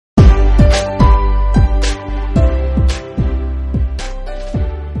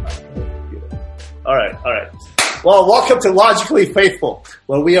Well, welcome to Logically Faithful,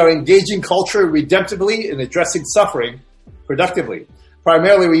 where we are engaging culture redemptively and addressing suffering productively.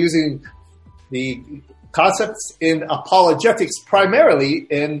 Primarily, we're using the concepts in apologetics, primarily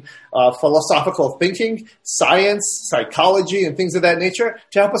in philosophical thinking, science, psychology, and things of that nature,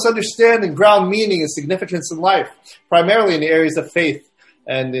 to help us understand and ground meaning and significance in life, primarily in the areas of faith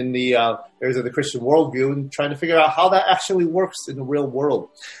and in the areas of the Christian worldview, and trying to figure out how that actually works in the real world.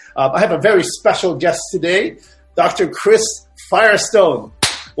 I have a very special guest today, Dr. Chris Firestone.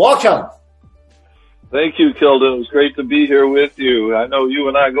 Welcome. Thank you, Kilda. It was great to be here with you. I know you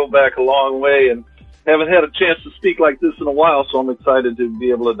and I go back a long way and haven't had a chance to speak like this in a while, so I'm excited to be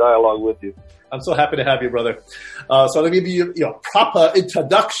able to dialogue with you. I'm so happy to have you, brother. So let me give you your proper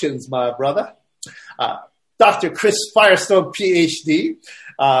introductions, my brother. Dr. Chris Firestone, PhD,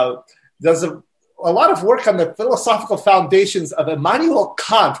 does a lot of work on the philosophical foundations of Immanuel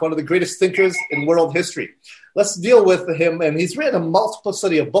Kant, one of the greatest thinkers in world history. Let's deal with him, and he's written a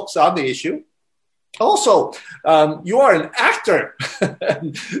multiplicity of books on the issue. Also, you are an actor.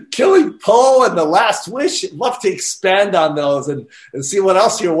 Killing Poe and The Last Wish. I'd love to expand on those and see what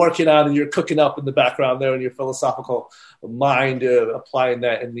else you're working on and you're cooking up in the background there in your philosophical mind, applying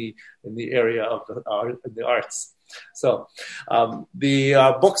that in the area of the arts. So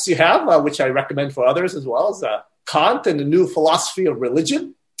the books you have, which I recommend for others as well, is Kant and the New Philosophy of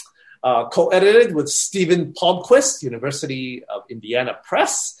Religion, co-edited with Stephen Palmquist, University of Indiana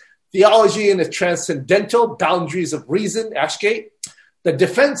Press. Theology and the Transcendental, Boundaries of Reason, Ashgate. The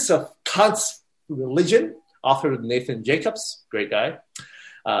Defense of Kant's Religion, authored with Nathan Jacobs, great guy.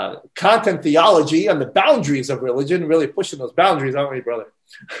 Kant and Theology on the Boundaries of Religion, really pushing those boundaries, aren't we,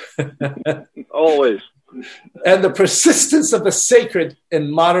 brother? Always. And The Persistence of the Sacred in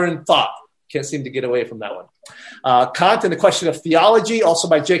Modern Thought. Can't seem to get away from that one. Kant and the Question of Theology, also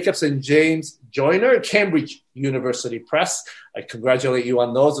by Jacobs and James Joyner, Cambridge University Press. I congratulate you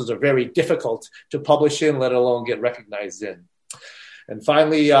on those. Those are very difficult to publish in, let alone get recognized in. And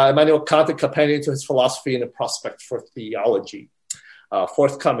finally, Immanuel Kant, a companion to his philosophy and a prospect for theology.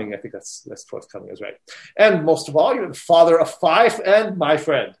 Forthcoming, I think that's forthcoming is right. And most of all, you're the father of 5 and my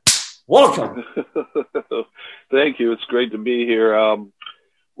friend. Welcome. Thank you. It's great to be here.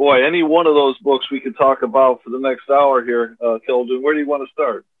 Boy, any one of those books we could talk about for the next hour here, Keldon. Where do you want to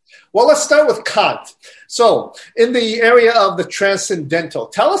start? Well, let's start with Kant. So, in the area of the Transcendental,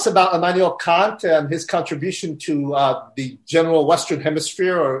 tell us about Immanuel Kant and his contribution to the general Western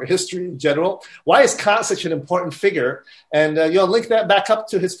Hemisphere or history in general. Why is Kant such an important figure? And link that back up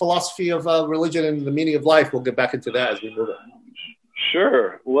to his philosophy of religion and the meaning of life. We'll get back into that as we move on.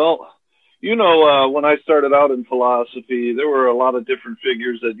 Sure. Well, when I started out in philosophy, there were a lot of different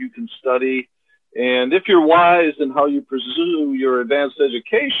figures that you can study. And if you're wise in how you pursue your advanced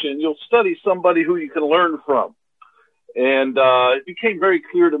education, you'll study somebody who you can learn from. And it became very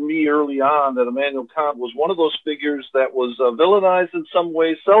clear to me early on that Immanuel Kant was one of those figures that was villainized in some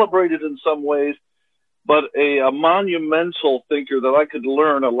ways, celebrated in some ways, but a monumental thinker that I could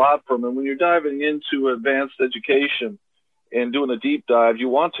learn a lot from. And when you're diving into advanced education and doing a deep dive, you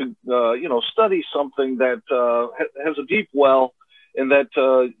want to, study something that has a deep well, and that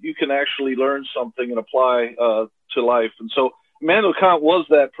you can actually learn something and apply to life. And so Immanuel Kant was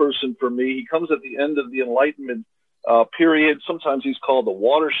that person for me. He comes at the end of the Enlightenment period. Sometimes he's called the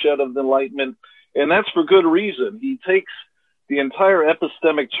watershed of the Enlightenment, and that's for good reason. He takes the entire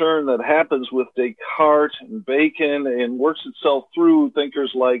epistemic turn that happens with Descartes and Bacon and works itself through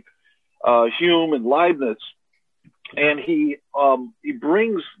thinkers like Hume and Leibniz. And he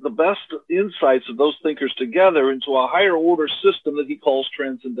brings the best insights of those thinkers together into a higher order system that he calls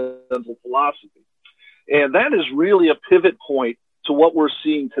transcendental philosophy. And that is really a pivot point to what we're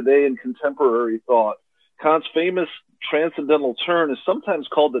seeing today in contemporary thought. Kant's famous transcendental turn is sometimes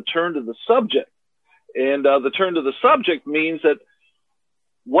called the turn to the subject. And the turn to the subject means that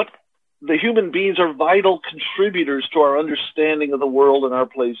what the human beings are vital contributors to our understanding of the world and our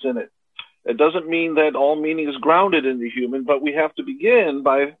place in it. It doesn't mean that all meaning is grounded in the human, but we have to begin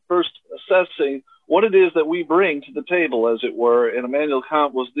by first assessing what it is that we bring to the table, as it were. And Immanuel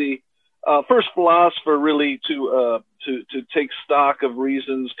Kant was the first philosopher really to take stock of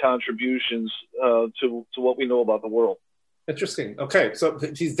reason's contributions to what we know about the world. Interesting. Okay, so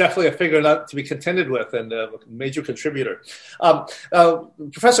he's definitely a figure not to be contended with and a major contributor.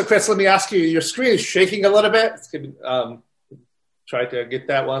 Professor Chris, let me ask you, your screen is shaking a little bit. Try to get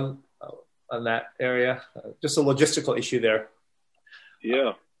that one on that area. Just a logistical issue there.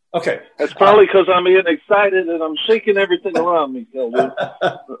 Yeah. Okay. That's probably because I'm getting excited and I'm shaking everything around me.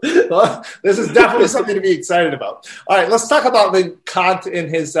 Well, this is definitely something to be excited about. All right, let's talk about Kant in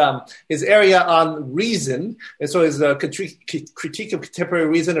his area on reason, and so his critique of contemporary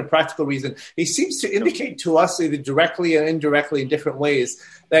reason and practical reason. He seems to indicate to us, either directly and indirectly in different ways,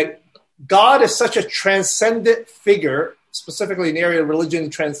 that God is such a transcendent figure, specifically in the area of religion,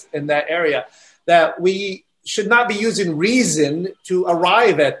 in that area, that we should not be using reason to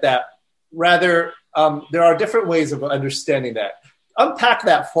arrive at that. Rather, there are different ways of understanding that. Unpack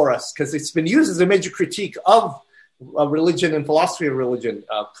that for us, because it's been used as a major critique of religion and philosophy of religion.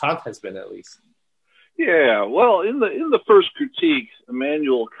 Kant has been, at least. Yeah, well, in the first critique,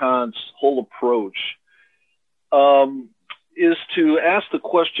 Immanuel Kant's whole approach is to ask the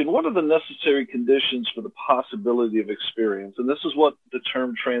question, what are the necessary conditions for the possibility of experience? And this is what the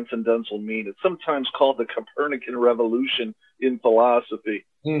term transcendental means. It's sometimes called the Copernican revolution in philosophy.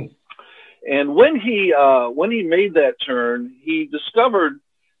 And when he made that turn, he discovered,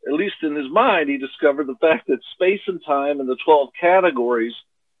 at least in his mind, he discovered the fact that space and time and the 12 categories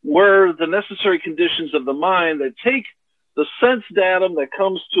were the necessary conditions of the mind that take the sense datum that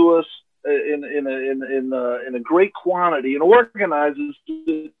comes to us in a great quantity and organizes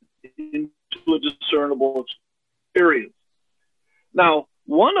it into a discernible experience. Now,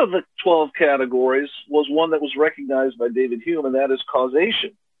 one of the 12 categories was one that was recognized by David Hume, and that is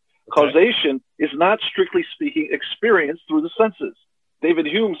causation. Okay. Causation is not, strictly speaking, experienced through the senses. David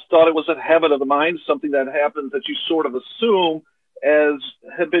Hume thought it was a habit of the mind, something that happens that you sort of assume as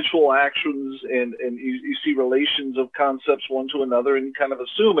habitual actions, and you see relations of concepts one to another, and you kind of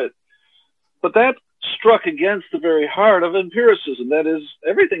assume it. But that struck against the very heart of empiricism. That is,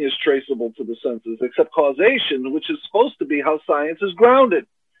 everything is traceable to the senses except causation, which is supposed to be how science is grounded.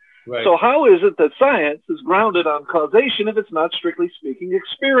 Right. So how is it that science is grounded on causation if it's not, strictly speaking,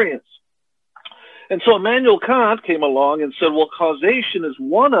 experience? And so Immanuel Kant came along and said, well, causation is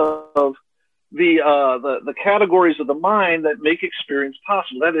one of the categories of the mind that make experience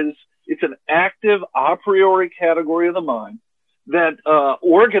possible. That is, it's an active a priori category of the mind that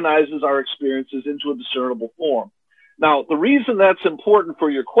organizes our experiences into a discernible form. Now, the reason that's important for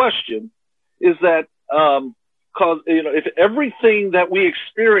your question is that if everything that we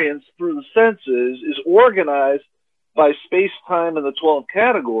experience through the senses is organized by space-time and the 12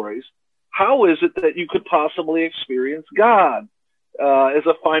 categories, how is it that you could possibly experience God as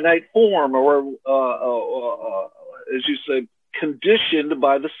a finite form, or as you say, conditioned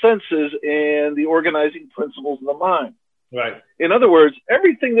by the senses and the organizing principles of the mind? Right. In other words,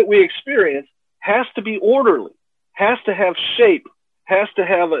 everything that we experience has to be orderly, has to have shape, has to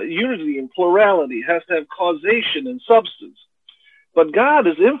have a unity and plurality, has to have causation and substance. But God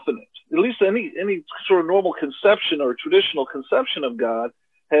is infinite. At least any sort of normal conception or traditional conception of God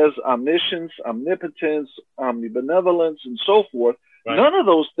has omniscience, omnipotence, omnibenevolence, and so forth. Right. None of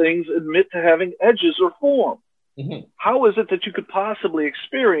those things admit to having edges or form. Mm-hmm. How is it that you could possibly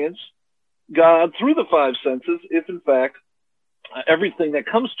experience God through the five senses if, in fact, everything that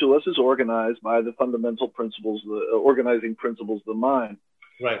comes to us is organized by the fundamental principles, the organizing principles of the mind?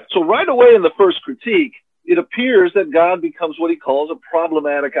 Right. So right away in the first critique, it appears that God becomes what he calls a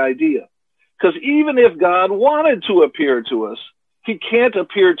problematic idea. Because even if God wanted to appear to us, he can't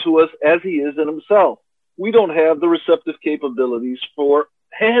appear to us as he is in himself. We don't have the receptive capabilities for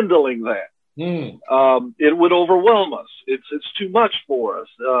handling that. It would overwhelm us. It's too much for us,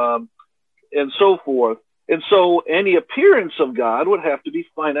 and so forth. And so any appearance of God would have to be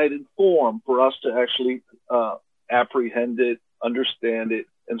finite in form for us to actually apprehend it, understand it,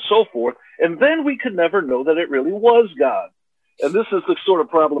 and so forth. And then we could never know that it really was God. And this is the sort of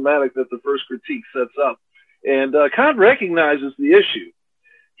problematic that the first critique sets up. And Kant recognizes the issue.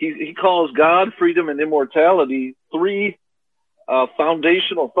 He calls God, freedom, and immortality three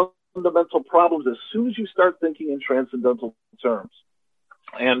foundational, fundamental problems as soon as you start thinking in transcendental terms.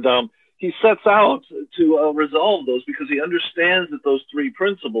 And he sets out to resolve those because he understands that those three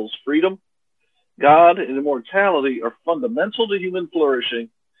principles, freedom, God, and immortality, are fundamental to human flourishing,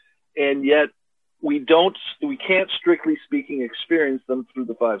 and yet we can't, strictly speaking, experience them through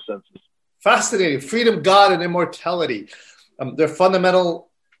the five senses. Fascinating. Freedom, God, and immortality. They're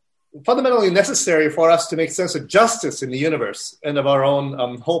fundamentally necessary for us to make sense of justice in the universe and of our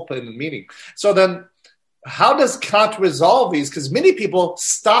own hope and meaning. So then, how does Kant resolve these? Because many people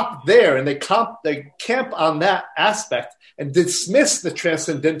stop there and they camp on that aspect and dismiss the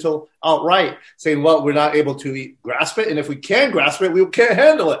transcendental outright, saying, well, we're not able to grasp it. And if we can grasp it, we can't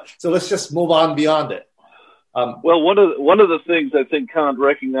handle it. So let's just move on beyond it. Well, one of the things I think Kant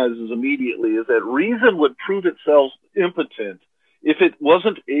recognizes immediately is that reason would prove itself impotent if it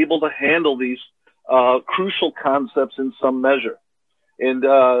wasn't able to handle these crucial concepts in some measure. And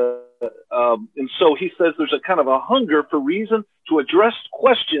so he says there's a kind of a hunger for reason to address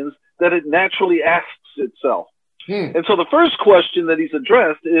questions that it naturally asks itself. And so the first question that he's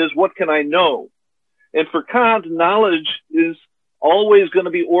addressed is, what can I know? And for Kant, knowledge is always going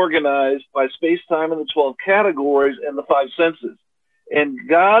to be organized by space-time and the 12 categories and the 5 senses. And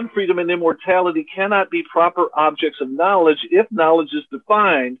God, freedom, and immortality cannot be proper objects of knowledge if knowledge is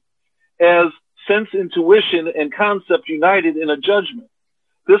defined as sense, intuition, and concept united in a judgment.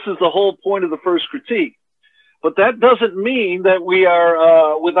 This is the whole point of the first critique. But that doesn't mean that we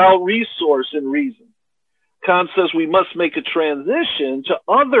are without resource in reason. Kant says we must make a transition to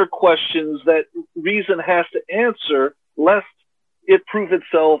other questions that reason has to answer, lest it prove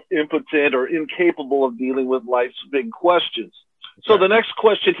itself impotent or incapable of dealing with life's big questions. So the next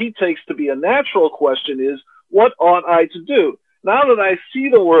question he takes to be a natural question is, what ought I to do? Now that I see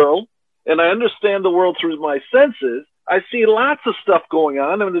the world and I understand the world through my senses, I see lots of stuff going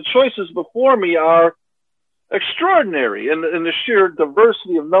on, and the choices before me are extraordinary, and the sheer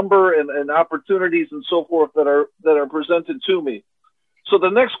diversity of number and opportunities and so forth that are presented to me. So the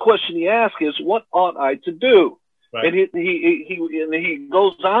next question he asks is, what ought I to do? Right. And he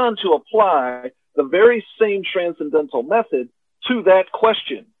goes on to apply the very same transcendental method to that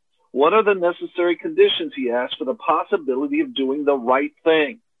question. What are the necessary conditions, he asks, for the possibility of doing the right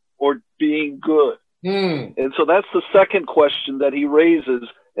thing or being good? And so that's the second question that he raises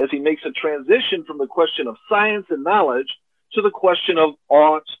as he makes a transition from the question of science and knowledge to the question of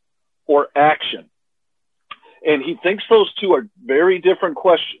ought or action. And he thinks those two are very different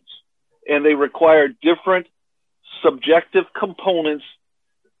questions, and they require different subjective components,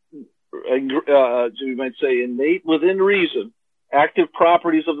 you might say innate within reason, active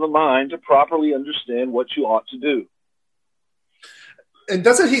properties of the mind to properly understand what you ought to do. And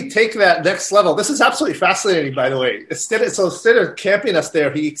doesn't he take that next level? This is absolutely fascinating, by the way. Instead of camping us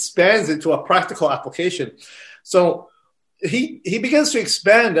there, he expands into a practical application. So he begins to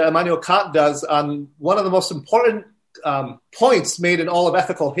expand, Immanuel Kant does, on one of the most important points made in all of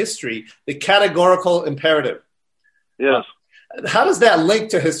ethical history, the categorical imperative. Yes. How does that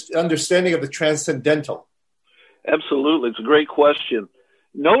link to his understanding of the transcendental? Absolutely. It's a great question.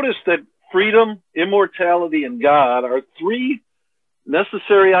 Notice that freedom, immortality, and God are 3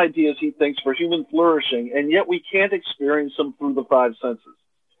 necessary ideas, he thinks, for human flourishing, and yet we can't experience them through the 5 senses.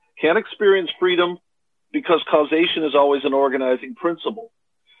 Can't experience freedom because causation is always an organizing principle.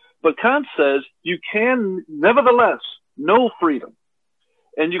 But Kant says you can nevertheless know freedom.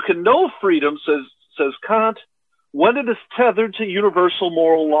 And you can know freedom, says Kant, when it is tethered to universal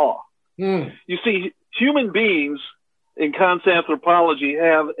moral law. You see, human beings in Kant's anthropology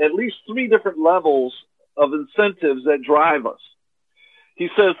have at least 3 different levels of incentives that drive us. He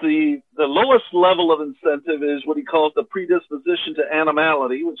says the lowest level of incentive is what he calls the predisposition to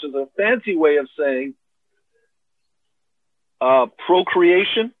animality, which is a fancy way of saying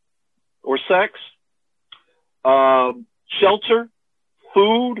procreation or sex, shelter,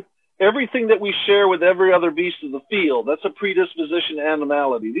 food, everything that we share with every other beast of the field. That's a predisposition to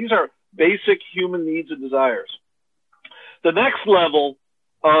animality. These are basic human needs and desires. The next level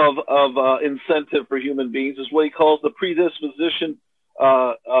of incentive for human beings is what he calls the predisposition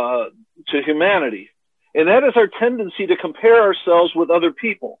to humanity. And that is our tendency to compare ourselves with other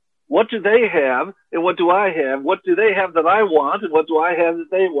people. What do they have and what do I have? What do they have that I want and what do I have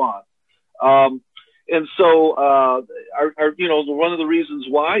that they want? And so, one of the reasons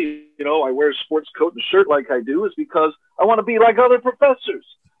why, I wear a sports coat and shirt like I do is because I want to be like other professors.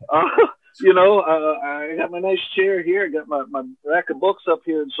 I got my nice chair here. I got my rack of books up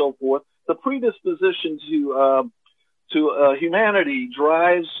here and so forth. The predisposition to humanity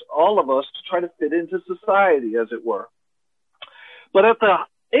drives all of us to try to fit into society, as it were. But at the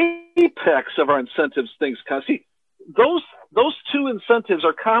apex of our incentives, those 2 incentives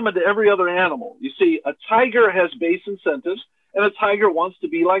are common to every other animal. You see, a tiger has base incentives, and a tiger wants to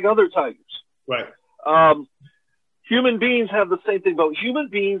be like other tigers. Right. Human beings have the same thing, but human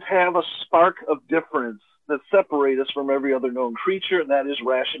beings have a spark of difference that separate us from every other known creature, and that is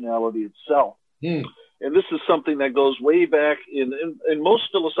rationality itself. And this is something that goes way back in most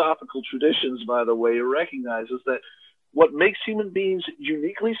philosophical traditions, by the way. It recognizes that what makes human beings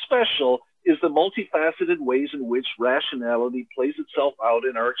uniquely special is the multifaceted ways in which rationality plays itself out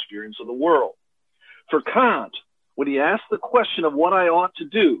in our experience of the world. For Kant, when he asks the question of what I ought to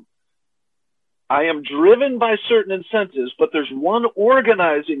do, I am driven by certain incentives, but there's one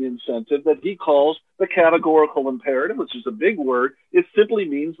organizing incentive that he calls the categorical imperative, which is a big word. It simply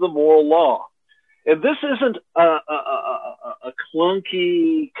means the moral law. And this isn't a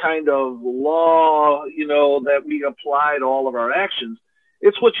clunky kind of law, that we apply to all of our actions.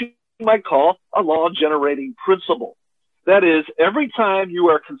 It's what you might call a law-generating principle. That is, every time you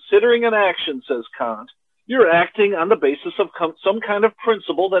are considering an action, says Kant, you're acting on the basis of some kind of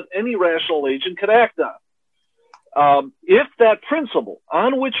principle that any rational agent could act on. If that principle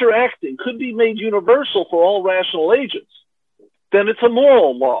on which you're acting could be made universal for all rational agents, then it's a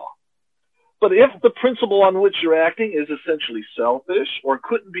moral law. But if the principle on which you're acting is essentially selfish or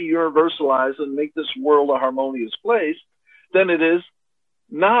couldn't be universalized and make this world a harmonious place, then it is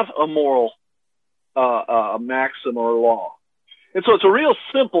not a moral maxim or law. And so it's a real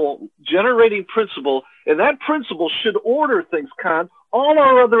simple generating principle, and that principle should order things, Kant, all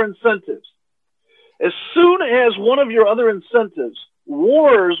our other incentives. As soon as one of your other incentives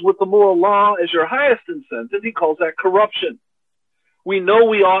wars with the moral law as your highest incentive, he calls that corruption. We know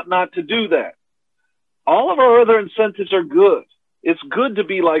we ought not to do that. All of our other incentives are good. It's good to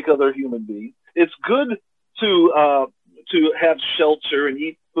be like other human beings. It's good to have shelter and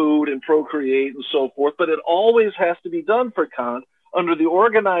eat food and procreate and so forth, but it always has to be done for Kant under the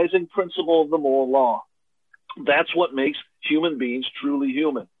organizing principle of the moral law. That's what makes human beings truly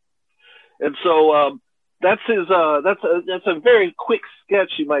human. And so that's a very quick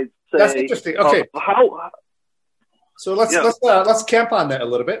sketch, you might say. That's interesting. Okay. So let's camp on that a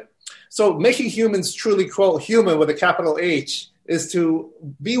little bit. So making humans truly, quote, human with a capital H is to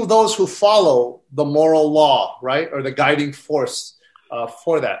be those who follow the moral law, right? Or the guiding force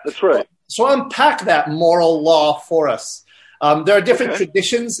for that. That's right. So unpack that moral law for us. There are different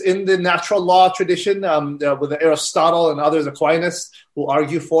traditions in the natural law tradition with Aristotle and others, Aquinas, who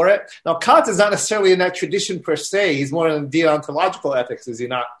argue for it. Now, Kant is not necessarily in that tradition per se. He's more in deontological ethics, is he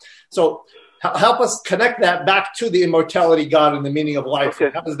not? So help us connect that back to the immortality God and the meaning of life.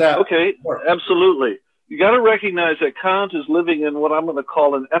 Okay. How does that work? Absolutely. You got to recognize that Kant is living in what I'm going to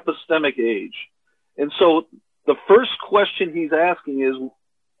call an epistemic age. And so the first question he's asking is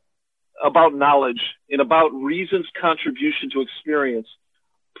about knowledge and about reason's contribution to experience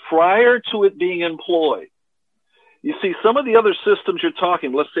prior to it being employed. You see, some of the other systems you're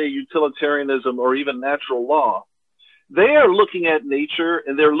talking, let's say utilitarianism or even natural law, they are looking at nature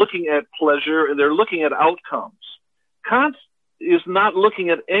and they're looking at pleasure and they're looking at outcomes. Kant is not looking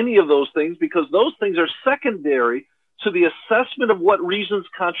at any of those things because those things are secondary to the assessment of what reason's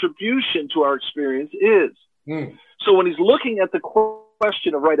contribution to our experience is. So when he's looking at the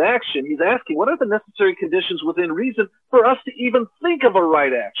question of right action, he's asking, what are the necessary conditions within reason for us to even think of a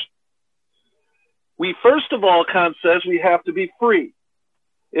right action? We, first of all, Kant says, we have to be free.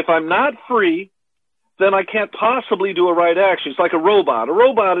 If I'm not free, then I can't possibly do a right action. It's like a robot. A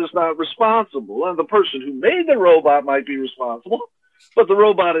robot is not responsible, and the person who made the robot might be responsible, but the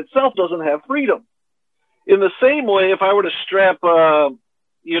robot itself doesn't have freedom. In the same way, if I were to strap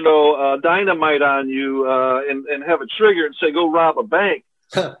dynamite on you and have a trigger and say, go rob a bank,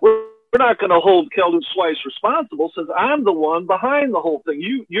 we're not going to hold Keldon Swice responsible since I'm the one behind the whole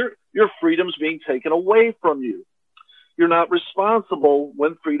thing. Your freedom's being taken away from you. You're not responsible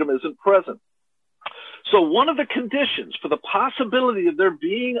when freedom isn't present. So one of the conditions for the possibility of there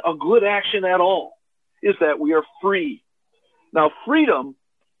being a good action at all is that we are free. Now, freedom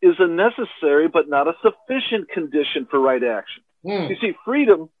is a necessary but not a sufficient condition for right action. You see,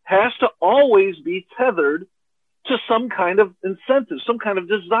 freedom has to always be tethered to some kind of incentive, some kind of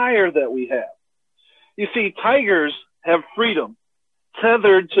desire that we have. You see, tigers have freedom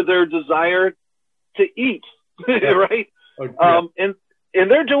tethered to their desire to eat, right? And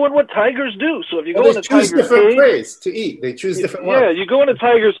they're doing what tigers do. So if you go in a tiger's different cage, ways to eat. They choose different ones. Yeah, you go in a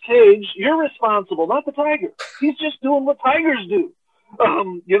tiger's cage, you're responsible, not the tiger. He's just doing what tigers do.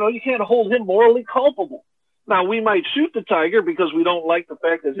 You can't hold him morally culpable. Now, we might shoot the tiger because we don't like the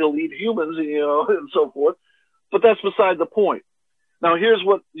fact that he'll eat humans, and so forth. But that's beside the point. Now, here's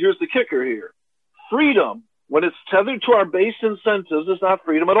the kicker here. Freedom, when it's tethered to our base incentives, is not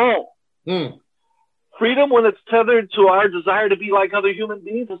freedom at all. Freedom, when it's tethered to our desire to be like other human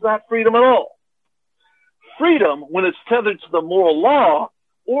beings, is not freedom at all. Freedom, when it's tethered to the moral law,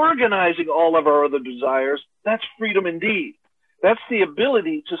 organizing all of our other desires, that's freedom indeed. That's the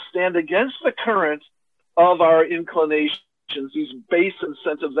ability to stand against the current of our inclinations, these base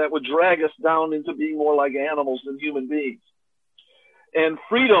incentives that would drag us down into being more like animals than human beings. And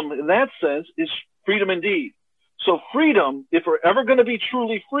freedom, in that sense, is freedom indeed. So freedom, if we're ever going to be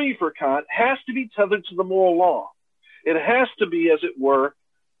truly free for Kant, has to be tethered to the moral law. It has to be, as it were,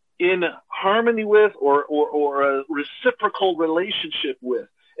 in harmony with or a reciprocal relationship with.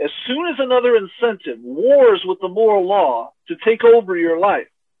 As soon as another incentive wars with the moral law to take over your life,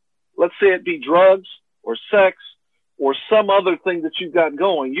 let's say it be drugs or sex or some other thing that you've got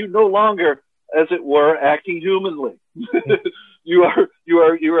going, you no longer, as it were, acting humanly. Your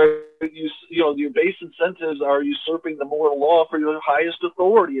base incentives are usurping the moral law for your highest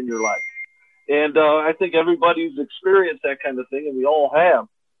authority in your life. And I think everybody who's experienced that kind of thing, and we all have,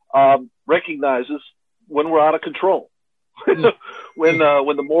 recognizes when we're out of control, when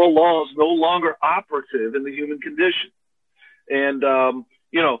the moral law is no longer operative in the human condition. And,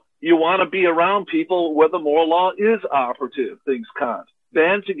 you want to be around people where the moral law is operative, thinks Kant.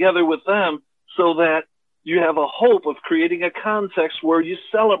 Band together with them so that you have a hope of creating a context where you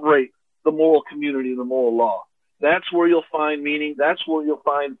celebrate the moral community and the moral law. That's where you'll find meaning. That's where you'll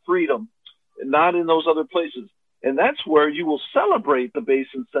find freedom, not in those other places. And that's where you will celebrate the base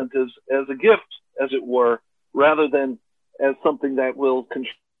incentives as a gift, as it were, rather than as something that will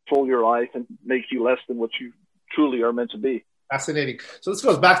control your life and make you less than what you truly are meant to be. Fascinating. So this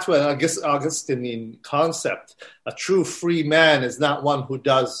goes back to an Augustinian concept. A true free man is not one who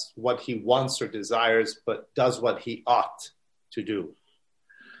does what he wants or desires, but does what he ought to do.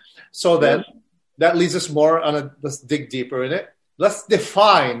 So then, that leads us more on let's dig deeper in it. Let's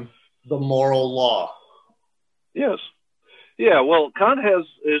define the moral law. Yes. Yeah, well, Kant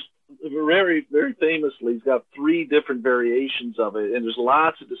is very, very famously, he's got 3 different variations of it, and there's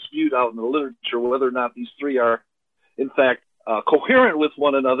lots of dispute out in the literature whether or not these 3 are, in fact, coherent with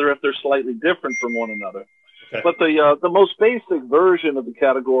one another, if they're slightly different from one another. Okay. But the most basic version of the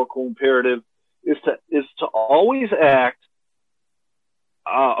categorical imperative is to always act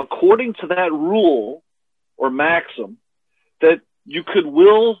according to that rule or maxim that you could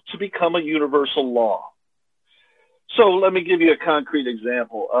will to become a universal law. So let me give you a concrete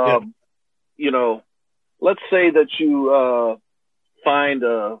example. Let's say that you find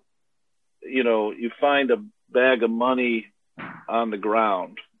a bag of money on the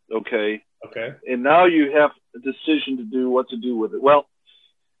ground, okay? Okay. And now you have a decision to do what to do with it. Well,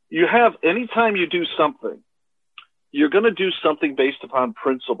 anytime you do something, you're going to do something based upon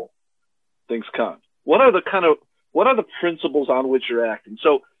principle, thinks Kant. What are the principles on which you're acting?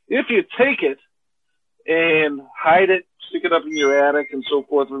 So if you take it and hide it, stick it up in your attic and so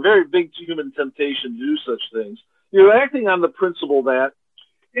forth, a very big human temptation to do such things, you're acting on the principle that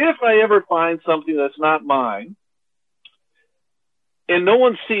if I ever find something that's not mine, and no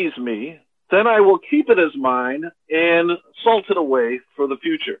one sees me, then I will keep it as mine and salt it away for the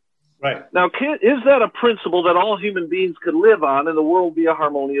future. Right. Now, is that a principle that all human beings could live on and the world be a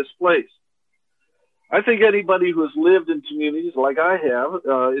harmonious place? I think anybody who has lived in communities like I have,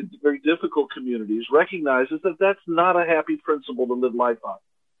 in very difficult communities, recognizes that that's not a happy principle to live life on.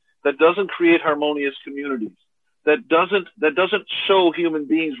 That doesn't create harmonious communities. That doesn't show human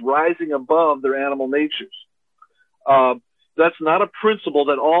beings rising above their animal natures. That's not a principle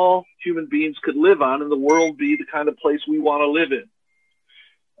that all human beings could live on and the world be the kind of place we want to live in.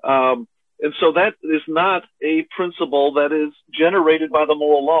 And so that is not a principle that is generated by the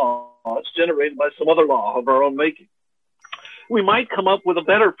moral law. It's generated by some other law of our own making. We might come up with a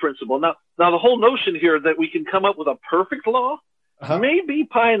better principle. Now the whole notion here that we can come up with a perfect law may be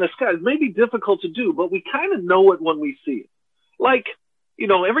pie in the sky. It may be difficult to do, but we kind of know it when we see it. Like,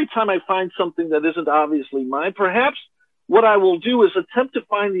 every time I find something that isn't obviously mine, perhaps what I will do is attempt to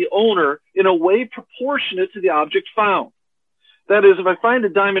find the owner in a way proportionate to the object found. That is, if I find a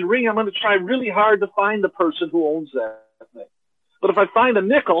diamond ring, I'm going to try really hard to find the person who owns that thing. But if I find a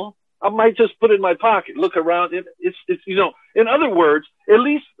nickel, I might just put it in my pocket, look around. It's in other words, at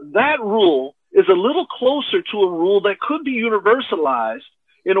least that rule is a little closer to a rule that could be universalized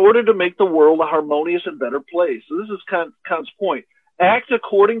in order to make the world a harmonious and better place. So this is Kant's point. Act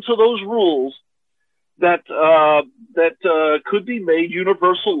according to those rules that could be made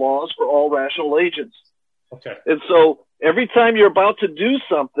universal laws for all rational agents. Okay. And so every time you're about to do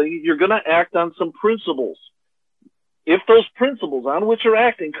something, you're going to act on some principles. If those principles on which you're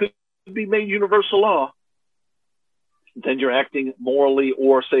acting could be made universal law, then you're acting morally,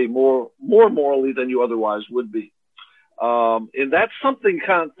 or say more morally than you otherwise would be. And that's something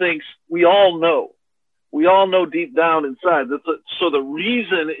Kant thinks we all know. We all know deep down inside. So the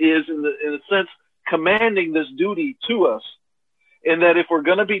reason is, in a sense, commanding this duty to us, and that if we're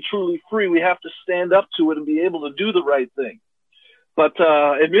going to be truly free, we have to stand up to it and be able to do the right thing. But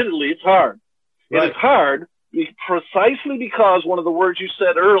admittedly, it's hard. Right. And it's hard precisely because one of the words you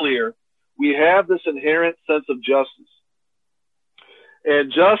said earlier, we have this inherent sense of justice.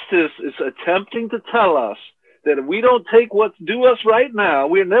 And justice is attempting to tell us that if we don't take what's due us right now,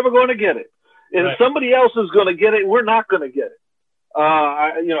 we're never going to get it. And if somebody else is going to get it, we're not going to get it.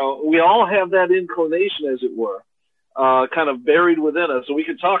 We all have that inclination, as it were. kind of buried within us. So we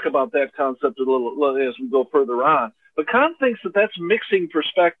can talk about that concept a little as we go further on. But Kant thinks that that's mixing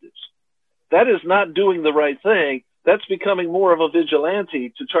perspectives. That is not doing the right thing. That's becoming more of a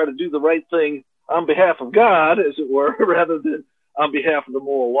vigilante to try to do the right thing on behalf of God, as it were, rather than on behalf of the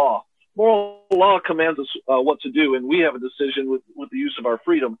moral law. Moral law commands us what to do, and we have a decision with the use of our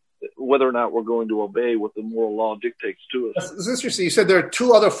freedom whether or not we're going to obey what the moral law dictates to us. It's interesting. You said there are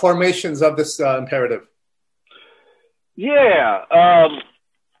two other formations of this imperative. Yeah.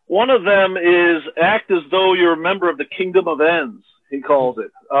 One of them is act as though you're a member of the kingdom of ends, he calls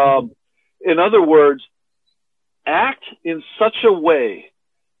it. In other words, act in such a way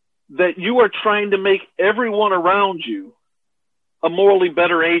that you are trying to make everyone around you a morally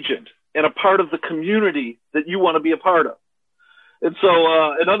better agent and a part of the community that you want to be a part of. And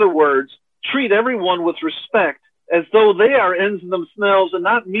so, in other words, treat everyone with respect as though they are ends in themselves and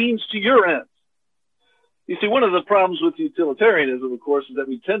not means to your ends. You see, one of the problems with utilitarianism, of course, is that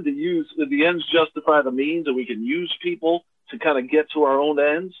we tend to use the ends justify the means, and we can use people to kind of get to our own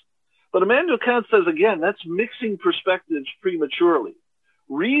ends. But Immanuel Kant says, again, that's mixing perspectives prematurely.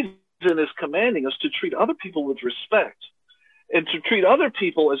 Reason is commanding us to treat other people with respect and to treat other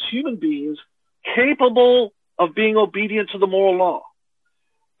people as human beings capable of being obedient to the moral law,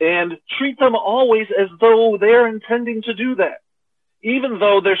 and treat them always as though they're intending to do that, even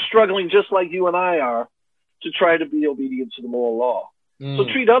though they're struggling just like you and I are to try to be obedient to the moral law. So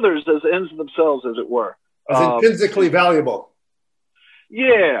treat others as ends in themselves, as it were. As intrinsically valuable.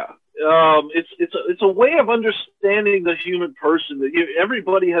 Yeah. It's a way of understanding the human person that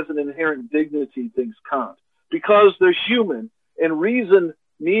everybody has an inherent dignity, thinks Kant, because they're human, and reason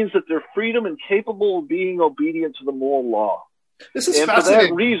means that they're freedom and capable of being obedient to the moral law. This is and fascinating. For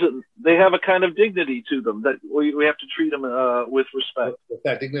that reason, they have a kind of dignity to them that we have to treat them with respect. With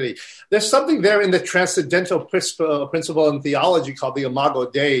that dignity. There's something there in the transcendental principle in theology called the imago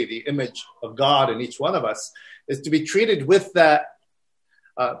Dei, the image of God in each one of us, is to be treated with that,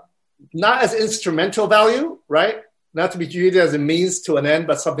 not as instrumental value, right? Not to be treated as a means to an end,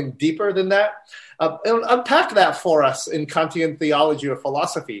 but something deeper than that. And unpack that for us in Kantian theology or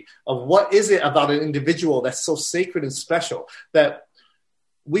philosophy of what is it about an individual that's so sacred and special that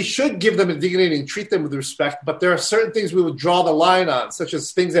we should give them a dignity and treat them with respect, but there are certain things we would draw the line on, such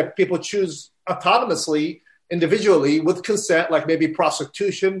as things that people choose autonomously, individually, with consent, like maybe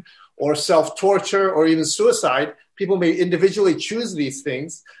prostitution or self-torture or even suicide. People may individually choose these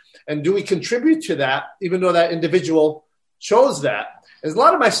things. And do we contribute to that, even though that individual chose that? And a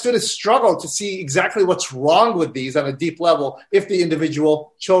lot of my students struggle to see exactly what's wrong with these on a deep level if the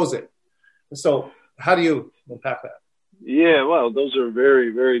individual chose it. And so how do you unpack that? Yeah, well, those are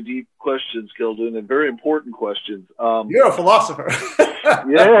very, very deep questions, Gilden, and very important questions. You're a philosopher.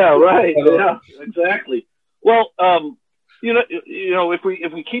 Yeah, right. Yeah, exactly. Well, you know, if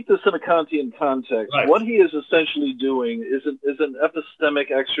we keep this in a Kantian context, right, what he is essentially doing is an epistemic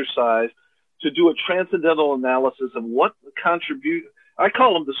exercise to do a transcendental analysis of what contribute. I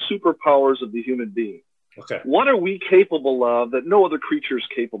call them the superpowers of the human being. Okay. What are we capable of that no other creature is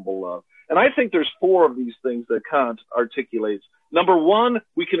capable of? And I think there's 4 of these things that Kant articulates. Number 1,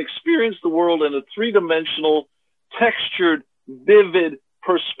 we can experience the world in a 3-dimensional, textured, vivid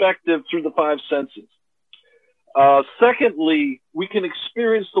perspective through the 5 senses. Secondly, we can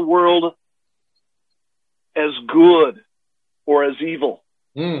experience the world as good or as evil.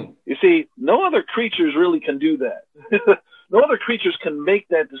 You see, no other creatures really can do that. No other creatures can make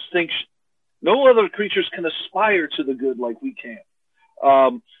that distinction. No other creatures can aspire to the good like we can.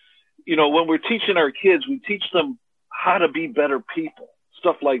 You know, when we're teaching our kids, we teach them how to be better people,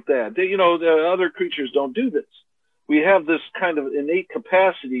 stuff like that. You know, the other creatures don't do this. We have this kind of innate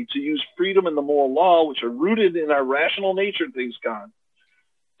capacity to use freedom and the moral law, which are rooted in our rational nature, things gone,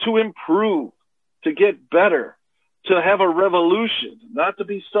 to improve, to get better, to have a revolution, not to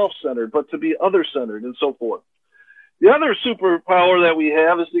be self-centered, but to be other-centered, and so forth. The other superpower that we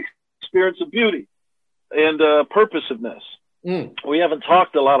have is the experience of beauty and purposiveness. We haven't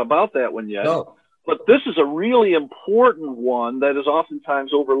talked a lot about that one yet. No. But this is a really important one that is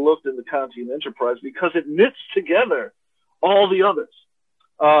oftentimes overlooked in the Kantian enterprise because it knits together all the others.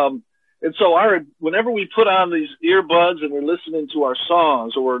 And so whenever we put on these earbuds and we're listening to our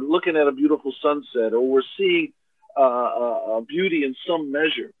songs, or we're looking at a beautiful sunset, or we're seeing beauty in some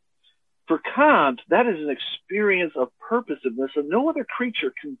measure, for Kant, that is an experience of purposiveness that no other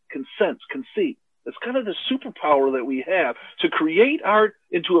creature can sense, can see. It's kind of the superpower that we have to create art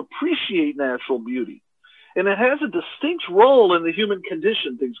and to appreciate natural beauty. And it has a distinct role in the human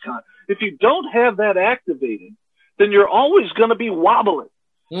condition, things Kant. If you don't have that activated, then you're always going to be wobbling.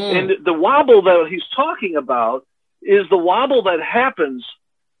 And the wobble that he's talking about is the wobble that happens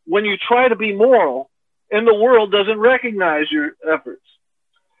when you try to be moral and the world doesn't recognize your efforts.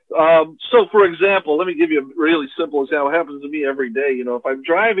 So, for example, let me give you a really simple example. It happens to me every day. You know, if I'm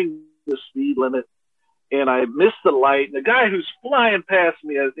driving the speed limit and I miss the light, and the guy who's flying past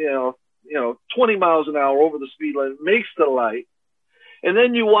me at, 20 miles an hour over the speed limit makes the light, and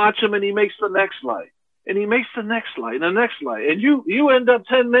then you watch him and he makes the next light, and he makes the next light and the next light, and you end up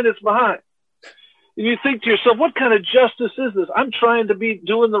 10 minutes behind. And you think to yourself, what kind of justice is this? I'm trying to be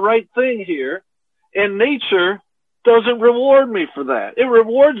doing the right thing here, and nature doesn't reward me for that. It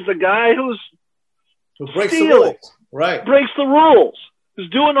rewards the guy who breaks the rules. Right. Breaks the rules. Who's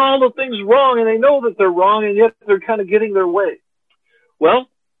doing all the things wrong, and they know that they're wrong, and yet they're kind of getting their way. Well,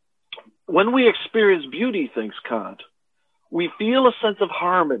 when we experience beauty, thinks Kant, we feel a sense of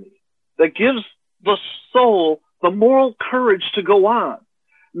harmony that gives the soul the moral courage to go on,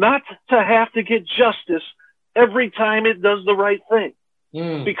 not to have to get justice every time it does the right thing.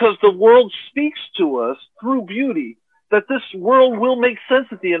 Because the world speaks to us through beauty, that this world will make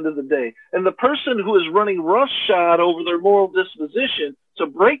sense at the end of the day. And the person who is running roughshod over their moral disposition to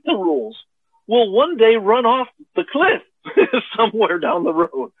break the rules will one day run off the cliff somewhere down the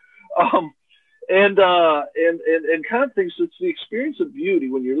road. And Kant thinks it's the experience of beauty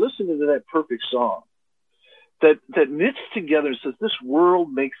when you're listening to that perfect song that knits together and says, this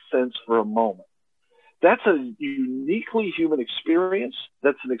world makes sense for a moment. That's a uniquely human experience.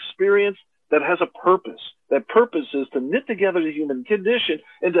 That's an experience that has a purpose. That purpose is to knit together the human condition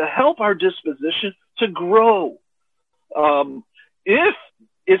and to help our disposition to grow. If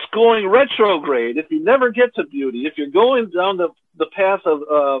it's going retrograde, if you never get to beauty, if you're going down the path of,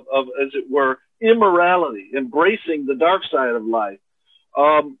 as it were, immorality, embracing the dark side of life,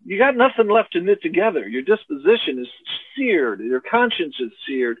 you got nothing left to knit together. Your disposition is seared. Your conscience is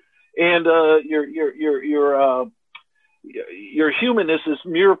seared. And your humanness is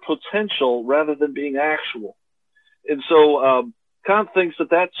mere potential rather than being actual. And so Kant thinks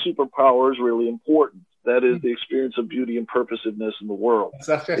that superpower is really important. That is the experience of beauty and purposiveness in the world.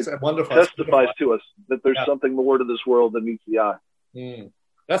 That's wonderful. It testifies to us that there's something more to this world than meets the eye.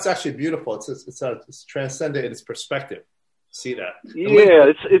 That's actually beautiful. It's transcendent in its perspective. See that?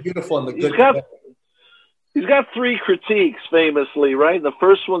 Yeah, it's beautiful in the good. He's got three critiques, famously, right? The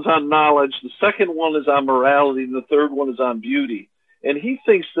first one's on knowledge, the second one is on morality, and the third one is on beauty. And he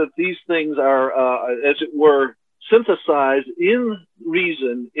thinks that these things are, as it were, synthesized in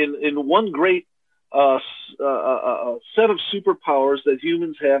reason in one great set of superpowers that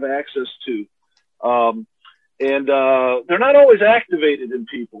humans have access to. And they're not always activated in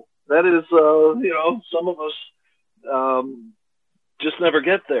people. That is, some of us just never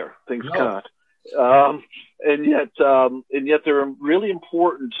get there, thinks Kant. And yet they're really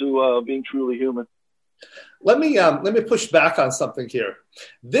important to being truly human. Let me push back on something here.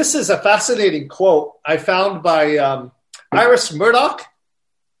 This is a fascinating quote I found by Iris Murdoch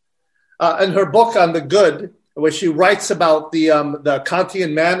in her book on the good, where she writes about the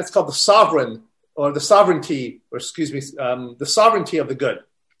Kantian man. It's called the sovereignty of the good.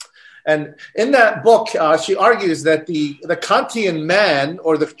 And in that book, she argues that the Kantian man,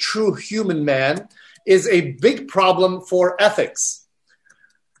 or the true human man, is a big problem for ethics.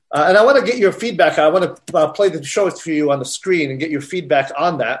 And I want to get your feedback. I want to play the show for you on the screen and get your feedback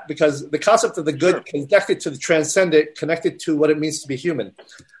on that, because the concept of the good connected to the transcendent, connected to what it means to be human.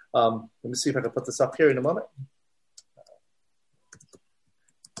 Let me see if I can put this up here in a moment.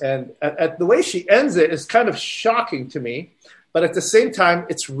 And at the way she ends it is kind of shocking to me, but at the same time,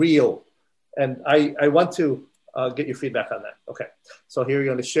 it's real. And I want to get your feedback on that. Okay, so here you're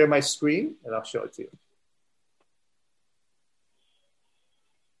going to share my screen, and I'll show it to you.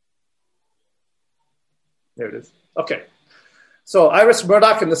 There it is. Okay. So Iris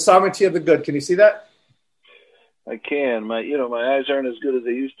Murdoch and the sovereignty of the good. Can you see that? I can. My eyes aren't as good as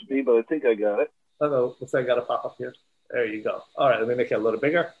they used to be, but I think I got it. Uh-oh. Looks like I got to pop up here. There you go. All right. Let me make it a little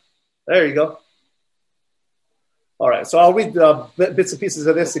bigger. There you go. All right. So I'll read bits and pieces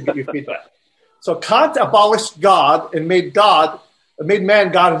of this and get your feedback. So Kant abolished God and made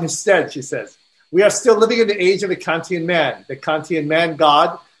man God in his stead, she says. We are still living in the age of the Kantian man. The Kantian man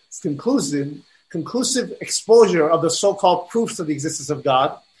God is conclusive exposure of the so-called proofs of the existence of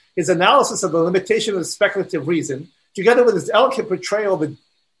God, his analysis of the limitation of the speculative reason, together with his elegant portrayal of the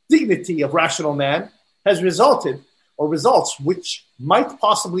dignity of rational man, has resulted or results which might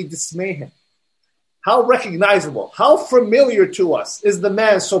possibly dismay him. How recognizable, how familiar to us is the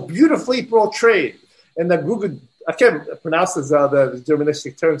man so beautifully portrayed in the Google, I can't pronounce the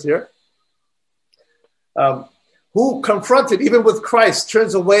Germanistic terms here. who, confronted even with Christ,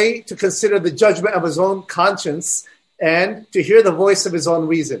 turns away to consider the judgment of his own conscience and to hear the voice of his own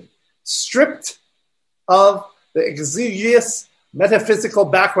reason. Stripped of the exiguous metaphysical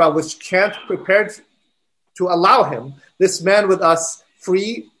background which Kant prepared to allow him, this man with us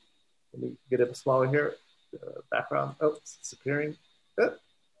free, let me get it smaller here, background, it's disappearing.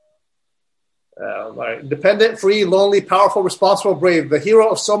 Independent, free, lonely, powerful, responsible, brave, the hero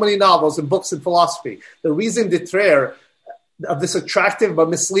of so many novels and books and philosophy. The raison d'etre of this attractive but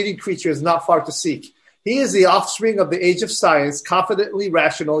misleading creature is not far to seek. He is the offspring of the age of science, confidently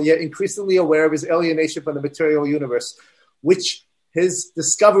rational, yet increasingly aware of his alienation from the material universe, which his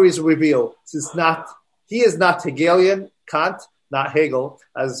discoveries reveal. He is not Hegelian, Kant, not Hegel,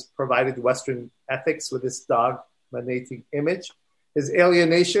 as provided Western ethics with this dogmatic image. His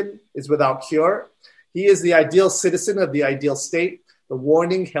alienation is without cure. He is the ideal citizen of the ideal state, the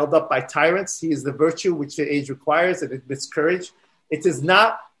warning held up by tyrants. He is the virtue which the age requires and admits courage. It is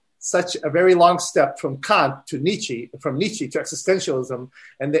not such a very long step from Kant to Nietzsche, from Nietzsche to existentialism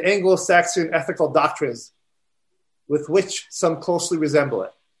and the Anglo-Saxon ethical doctrines with which some closely resemble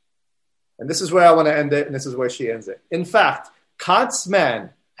it. And this is where I want to end it, and this is where she ends it. In fact, Kant's man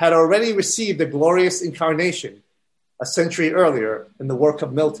had already received the glorious incarnation a century earlier in the work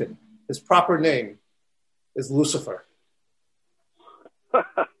of Milton. His proper name is Lucifer.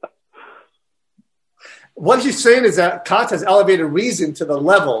 What he's saying is that Kant has elevated reason to the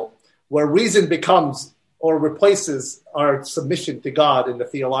level where reason becomes or replaces our submission to God in the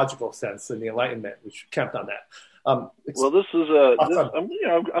theological sense in the Enlightenment. We should count on that. Well, this is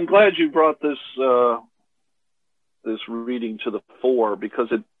I'm glad you brought this this reading to the fore,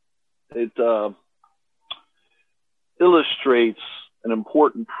 because it illustrates an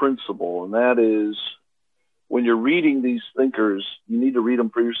important principle, and that is, when you're reading these thinkers, you need to read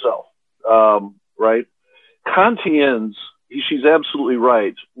them for yourself, right? Kantians, she's absolutely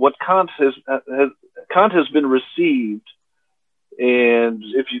right. What Kant has been received, and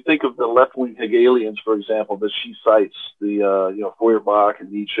if you think of the left-wing Hegelians, for example, that she cites, the Feuerbach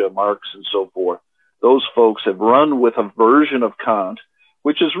and Nietzsche, Marx, and so forth, those folks have run with a version of Kant,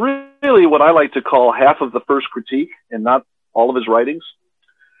 which is really what I like to call half of the first critique and not all of his writings.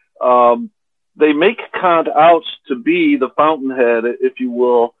 They make Kant out to be the fountainhead, if you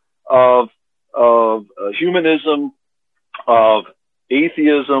will, of humanism, of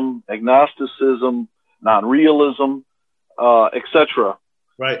atheism, agnosticism, non-realism, etc.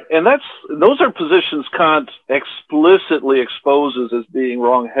 Right. And those are positions Kant explicitly exposes as being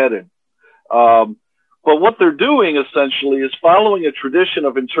wrong-headed. But what they're doing essentially is following a tradition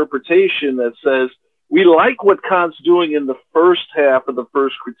of interpretation that says, we like what Kant's doing in the first half of the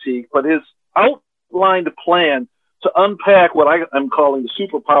first critique, but his outlined plan to unpack what I'm calling the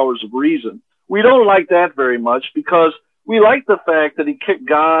superpowers of reason, we don't like that very much, because we like the fact that he kicked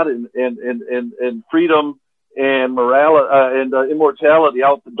God and freedom and morality and immortality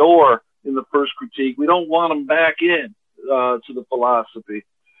out the door in the first critique. We don't want him back in to the philosophy.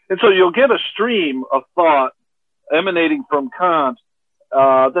 And so you'll get a stream of thought emanating from Kant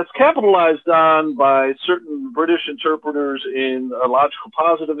that's capitalized on by certain British interpreters in logical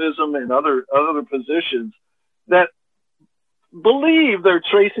positivism and other positions that believe they're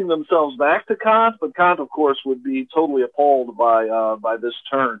tracing themselves back to Kant, but Kant, of course, would be totally appalled by this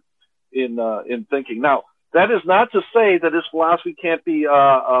turn in thinking. Now, that is not to say that his philosophy can't be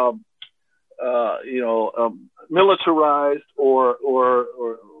militarized or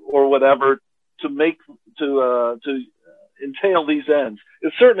whatever to entail these ends.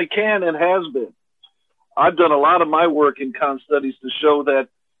 It certainly can and has been. I've done a lot of my work in Kant studies to show that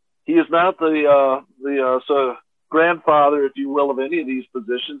he is not the grandfather, if you will, of any of these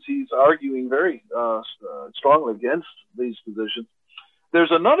positions. He's arguing very strongly against these positions.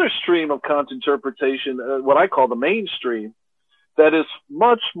 There's another stream of Kant interpretation, what I call the mainstream, that is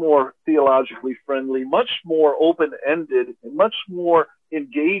much more theologically friendly, much more open-ended, and much more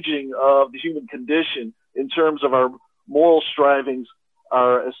engaging of the human condition in terms of our moral strivings,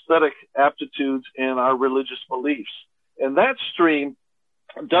 our aesthetic aptitudes, and our religious beliefs. And that stream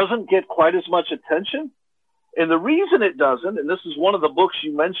doesn't get quite as much attention. And the reason it doesn't, and this is one of the books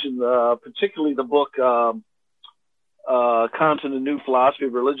you mentioned, particularly the book Kant and the New Philosophy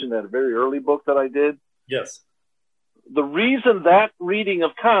of Religion, that very early book that I did. Yes. The reason that reading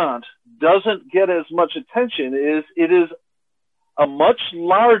of Kant doesn't get as much attention is it is a much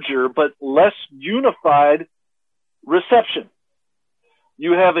larger but less unified reception.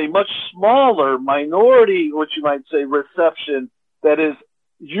 You have a much smaller minority, what you might say, reception that is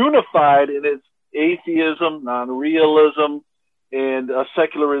unified in its atheism, non-realism, and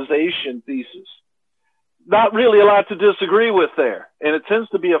secularization thesis. not really a lot to disagree with there. And it tends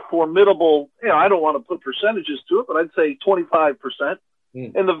to be a formidable, I don't want to put percentages to it, but I'd say 25%.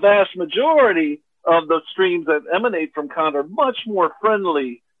 And the vast majority of the streams that emanate from Kant are much more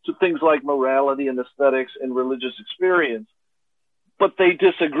friendly to things like morality and aesthetics and religious experience. But they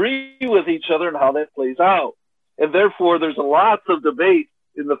disagree with each other and how that plays out. And therefore, there's lots of debate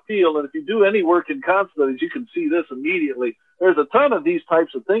in the field. And if you do any work in Kant studies, you can see this immediately. There's a ton of these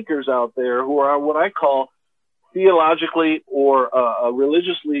types of thinkers out there who are what I call theologically or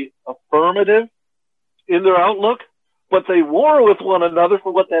religiously affirmative in their outlook, but they war with one another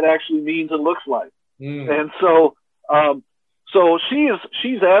for what that actually means and looks like. And so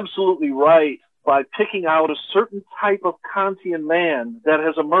she's absolutely right by picking out a certain type of Kantian man that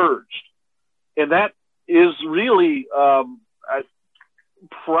has emerged. And that is really,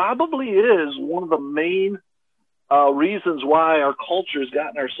 probably is one of the main reasons why our culture has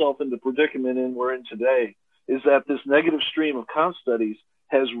gotten ourselves in the predicament we're in today, is that this negative stream of Kant studies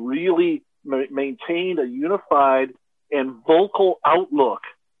has really maintained a unified and vocal outlook.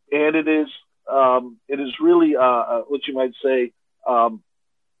 And it is really, what you might say,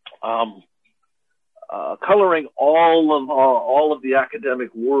 coloring all of the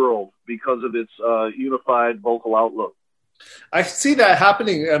academic world because of its unified vocal outlook. I see that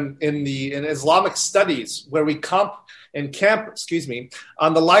happening in Islamic studies, where we camp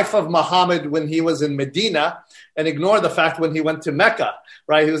on the life of Muhammad when he was in Medina and ignore the fact when he went to Mecca,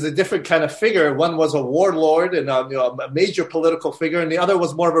 right? He was a different kind of figure. One was a warlord and a major political figure, and the other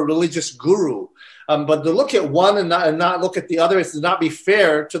was more of a religious guru. But to look at one and not look at the other is to not be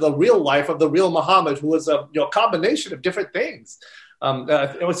fair to the real life of the real Muhammad, who was a combination of different things.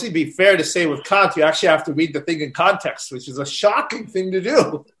 It would be fair to say with Kant, you actually have to read the thing in context, which is a shocking thing to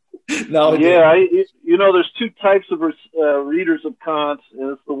do. Nowadays. Yeah, there's two types of readers of Kant,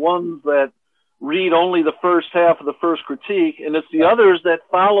 and it's the ones that read only the first half of the first critique, and it's the others that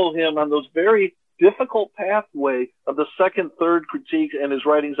follow him on those very difficult pathway of the second, third critique and his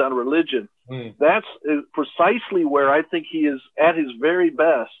writings on religion. That's precisely where I think he is at his very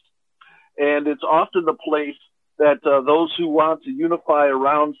best, and it's often the place that those who want to unify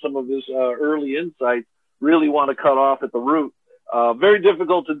around some of his early insights really want to cut off at the root. Very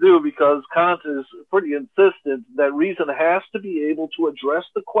difficult to do because Kant is pretty insistent that reason has to be able to address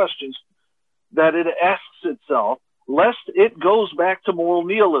the questions that it asks itself, lest it goes back to moral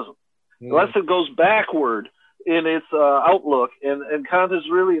nihilism, lest it goes backward in its outlook. And Kant is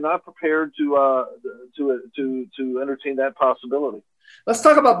really not prepared to entertain that possibility. Let's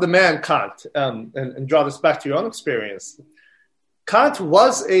talk about the man Kant and draw this back to your own experience. Kant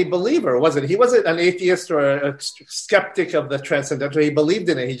was a believer, wasn't he? He wasn't an atheist or a skeptic of the transcendental. He believed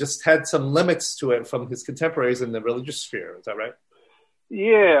in it. He just had some limits to it from his contemporaries in the religious sphere. Is that right?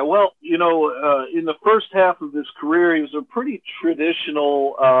 Yeah, well, in the first half of his career, he was a pretty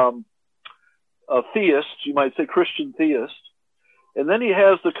traditional theist, you might say Christian theist. And then he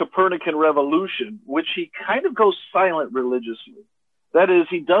has the Copernican revolution, which he kind of goes silent religiously. That is,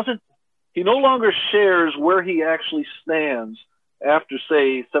 he no longer shares where he actually stands after,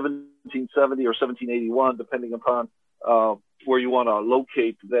 say, 1770 or 1781, depending upon where you want to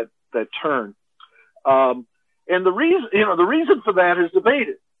locate that turn. And the reason for that is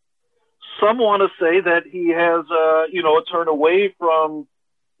debated. Some want to say that he has, a turn away from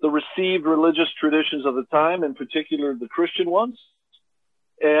the received religious traditions of the time, in particular the Christian ones,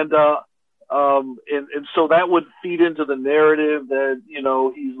 and so that would feed into the narrative that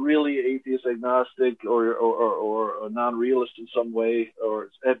he's really atheist, agnostic, or a non-realist in some way, or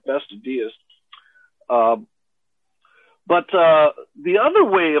at best a deist. But the other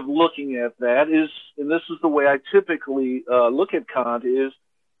way of looking at that is, and this is the way I typically look at Kant, is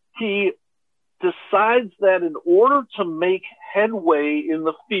he decides that in order to make headway in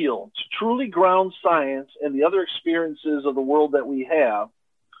the field, to truly ground science and the other experiences of the world that we have,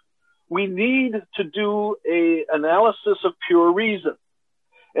 we need to do an analysis of pure reason.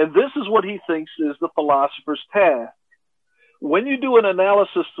 And this is what he thinks is the philosopher's task. When you do an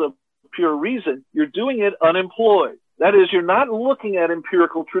analysis of pure reason, you're doing it unemployed. That is, you're not looking at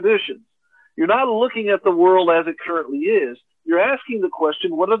empirical traditions. You're not looking at the world as it currently is. You're asking the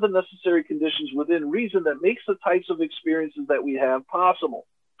question, what are the necessary conditions within reason that makes the types of experiences that we have possible?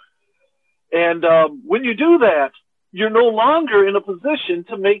 And when you do that, you're no longer in a position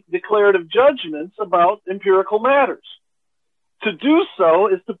to make declarative judgments about empirical matters. To do so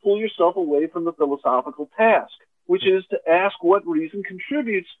is to pull yourself away from the philosophical task, which is to ask what reason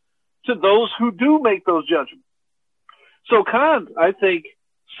contributes to those who do make those judgments. So Kant, I think,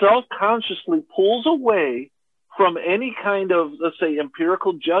 self-consciously pulls away from any kind of, let's say,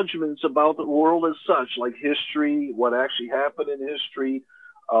 empirical judgments about the world as such, like history, what actually happened in history,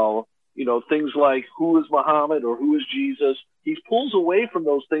 things like who is Muhammad or who is Jesus. He pulls away from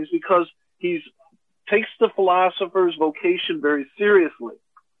those things because he takes the philosopher's vocation very seriously.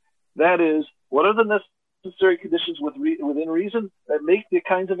 That is, what are the necessary conditions within reason that make the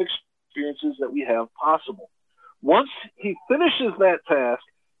kinds of experiences that we have possible? Once he finishes that task,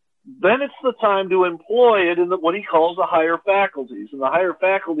 then it's the time to employ it in what he calls the higher faculties. And the higher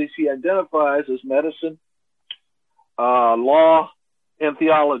faculties he identifies as medicine, law, and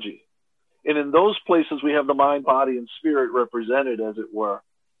theology. And in those places, we have the mind, body, and spirit represented, as it were.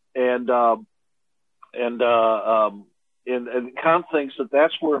 And Kant thinks that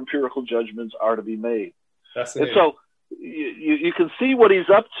that's where empirical judgments are to be made. And so you can see what he's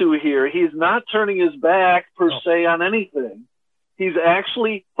up to here. He's not turning his back, per se, on anything. He's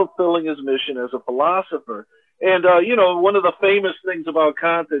actually fulfilling his mission as a philosopher. And, one of the famous things about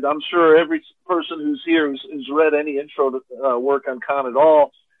Kant that I'm sure every person who's here who's read any intro to work on Kant at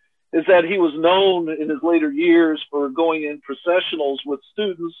all is that he was known in his later years for going in processionals with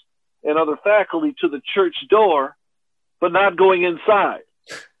students and other faculty to the church door, but not going inside.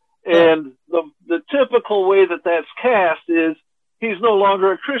 And the typical way that that's cast is he's no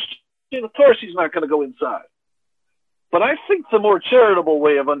longer a Christian. Of course, he's not going to go inside. But I think the more charitable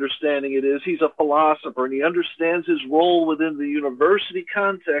way of understanding it is he's a philosopher, and he understands his role within the university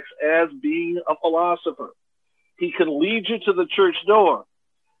context as being a philosopher. He can lead you to the church door,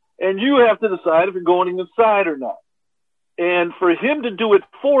 and you have to decide if you're going inside or not. And for him to do it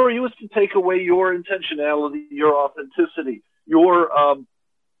for you is to take away your intentionality, your authenticity, your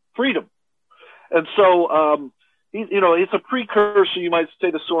freedom. And so, it's a precursor, you might say,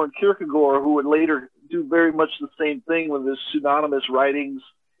 to Soren Kierkegaard, who would later do very much the same thing with his pseudonymous writings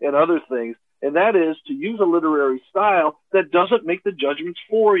and other things, and that is to use a literary style that doesn't make the judgments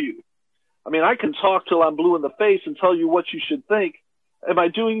for you. I mean, I can talk till I'm blue in the face and tell you what you should think. Am I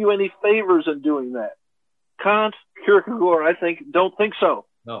doing you any favors in doing that? Kant, Kierkegaard, I think, don't think so.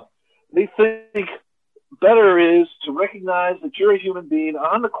 No. They think better is to recognize that you're a human being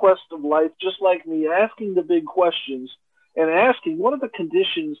on the quest of life, just like me, asking the big questions and asking, what are the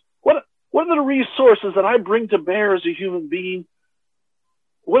conditions, what are the resources that I bring to bear as a human being?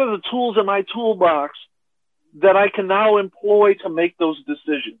 What are the tools in my toolbox that I can now employ to make those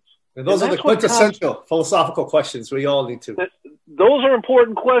decisions? And those are the quintessential philosophical questions we all need to. Those are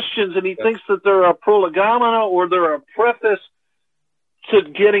important questions, and he thinks that they're a prolegomena or they're a preface to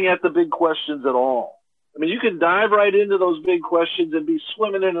getting at the big questions at all. I mean, you can dive right into those big questions and be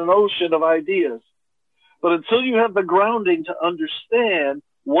swimming in an ocean of ideas. But until you have the grounding to understand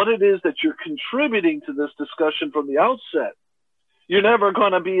what it is that you're contributing to this discussion from the outset, you're never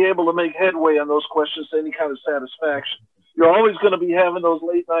going to be able to make headway on those questions to any kind of satisfaction. You're always going to be having those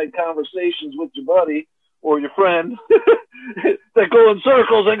late night conversations with your buddy or your friend that go in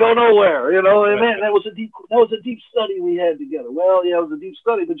circles and go nowhere, And man, that was a deep study we had together. Well, yeah, it was a deep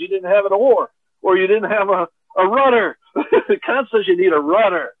study, but you didn't have an oar, or you didn't have a rudder. Kant says you need a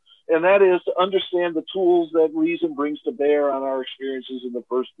rudder, and that is to understand the tools that reason brings to bear on our experiences in the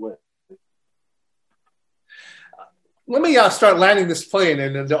first place. Let me start landing this plane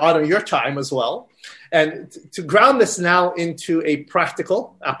in the honor of your time as well. And to ground this now into a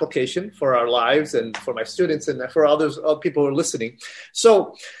practical application for our lives and for my students and for other people who are listening.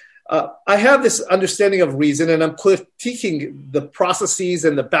 So I have this understanding of reason, and I'm critiquing the processes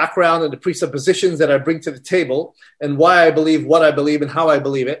and the background and the presuppositions that I bring to the table and why I believe what I believe and how I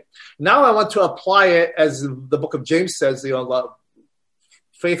believe it. Now I want to apply it, as the book of James says,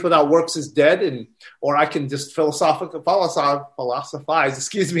 faith without works is dead, or I can just philosophize,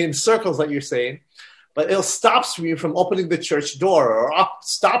 in circles like you're saying, but it stops me from opening the church door, or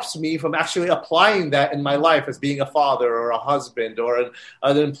stops me from actually applying that in my life as being a father or a husband or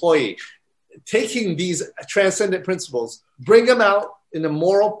an employee. Taking these transcendent principles, bring them out in a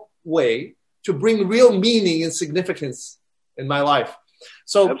moral way to bring real meaning and significance in my life.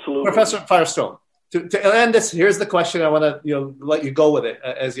 So, absolutely. Professor Firestone, to end this, here's the question. I want to let you go with it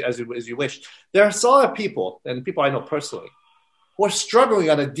as you wish. There are a lot of people, and people I know personally, who are struggling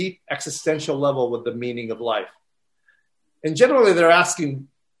on a deep existential level with the meaning of life. And generally, they're asking,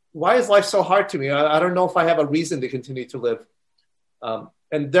 why is life so hard to me? I don't know if I have a reason to continue to live.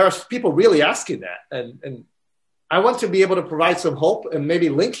 And there are people really asking that. And I want to be able to provide some hope and maybe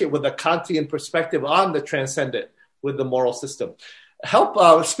link it with a Kantian perspective on the transcendent with the moral system.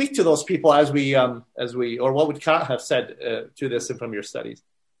 Help speak to those people as we, or what would Kant have said to this and from your studies?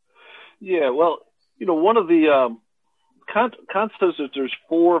 Yeah, well, one of the Kant says that there's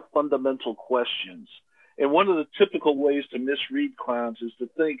four fundamental questions, And one of the typical ways to misread Kant is to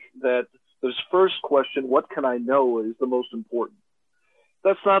think that this first question, what can I know, is the most important.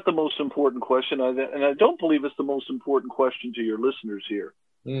 That's not the most important question, and I don't believe it's the most important question to your listeners here.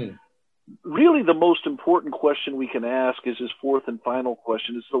 Really, the most important question we can ask is his fourth and final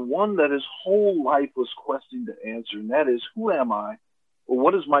question. It's the one that his whole life was questing to answer, and that is, who am I, or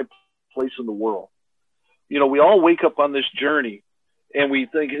what is my place in the world? You know, we all wake up on this journey, and we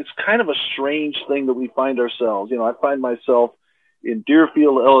think it's kind of a strange thing that we find ourselves. You know, I find myself in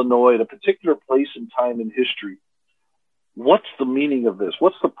Deerfield, Illinois, at a particular place and time in history. What's the meaning of this?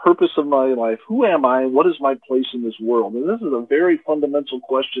 What's the purpose of my life? Who am I, and what is my place in this world? And this is a very fundamental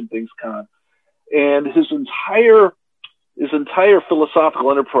question, thinks Kant. And his entire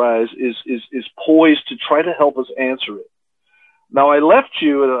philosophical enterprise is poised to try to help us answer it. Now, I left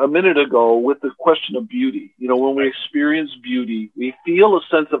you a minute ago with the question of beauty. You know, when we experience beauty, we feel a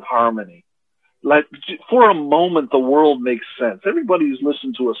sense of harmony. Like, for a moment, the world makes sense. Everybody who's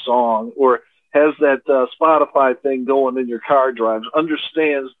listened to a song or has that Spotify thing going in your car drives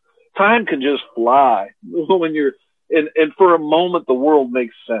understands time can just fly when you're, and for a moment, the world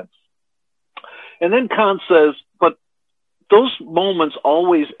makes sense. And then Kant says, but those moments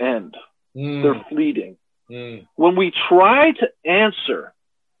always end. They're fleeting. When we try to answer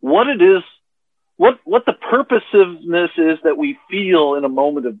what it is, what the purposiveness is that we feel in a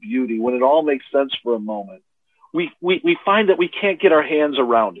moment of beauty, when it all makes sense for a moment, we find that we can't get our hands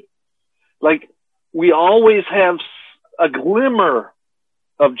around it. Like, we always have a glimmer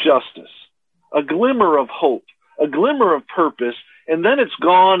of justice, a glimmer of hope, a glimmer of purpose, and then it's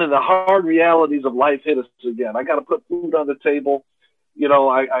gone, and the hard realities of life hit us again. I got to put food on the table. You know,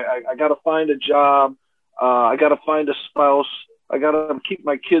 I got to find a job. I got to find a spouse. I got to keep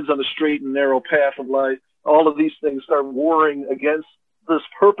my kids on the straight and narrow path of life. All of these things start warring against this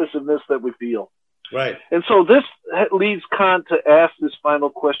purposiveness that we feel. Right. And so this leads Kant to ask this final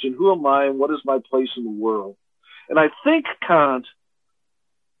question, who am I and what is my place in the world? And I think Kant,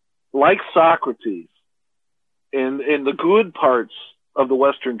 like Socrates, in the good parts of the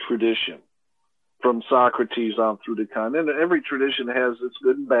Western tradition, from Socrates on through to Kant, and every tradition has its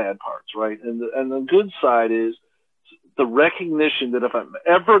good and bad parts, right? And the good side is the recognition that if I'm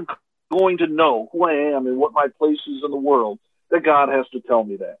ever going to know who I am and what my place is in the world, that God has to tell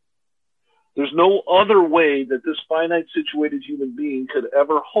me that. There's no other way that this finite situated human being could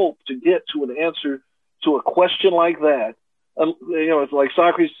ever hope to get to an answer to a question like that. You know, it's like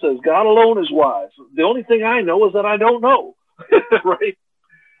Socrates says, God alone is wise. The only thing I know is that I don't know, right?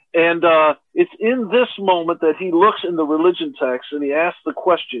 And it's in this moment that he looks in the religion text and he asks the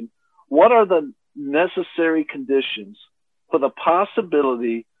question, what are the necessary conditions for the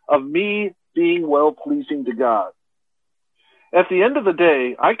possibility of me being well-pleasing to God? At the end of the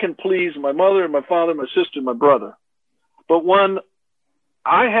day, I can please my mother and my father, my sister, and my brother. But when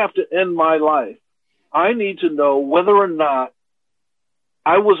I have to end my life, I need to know whether or not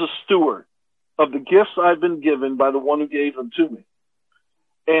I was a steward of the gifts I've been given by the one who gave them to me.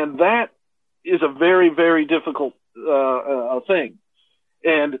 And that is a very, very difficult thing.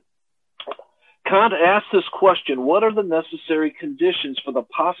 And Kant asks this question, what are the necessary conditions for the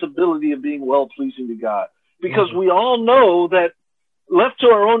possibility of being well-pleasing to God? Because we all know that left to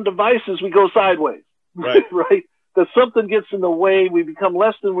our own devices, we go sideways, right? Right? That something gets in the way. We become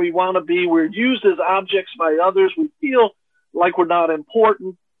less than we want to be. We're used as objects by others. We feel like we're not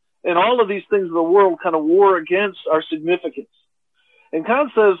important. And all of these things in the world kind of war against our significance. And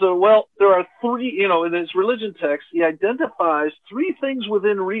Kant says, well, there are three, you know, in his religion text, he identifies three things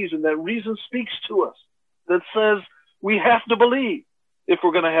within reason that reason speaks to us, that says we have to believe if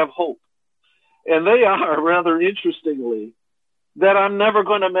we're going to have hope. And they are, rather interestingly, that I'm never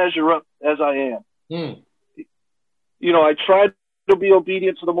going to measure up as I am. You know, I try to be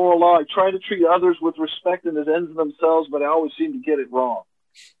obedient to the moral law. I try to treat others with respect and as ends in themselves, but I always seem to get it wrong.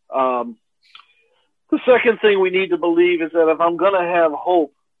 The second thing we need to believe is that if I'm going to have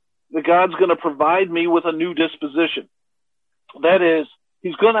hope, that God's going to provide me with a new disposition. That is,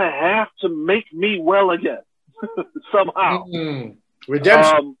 he's going to have to make me well again somehow.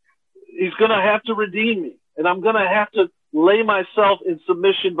 Redemption. He's going to have to redeem me, and I'm going to have to lay myself in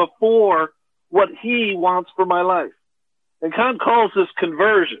submission before what he wants for my life. And Kant calls this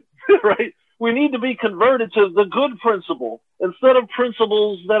conversion, right? We need to be converted to the good principle instead of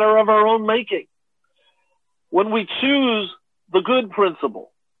principles that are of our own making. When we choose the good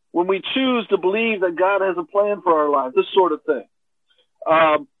principle, when we choose to believe that God has a plan for our life, this sort of thing,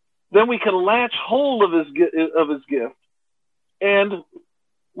 then we can latch hold of his gift, and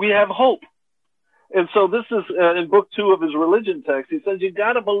we have hope. And so this is in book 2 of his religion text. He says you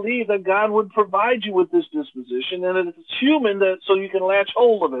got to believe that God would provide you with this disposition, and it's human that so you can latch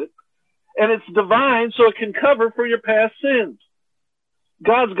hold of it, and it's divine so it can cover for your past sins.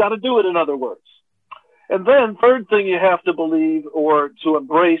 God's got to do it, in other words. And then third thing you have to believe or to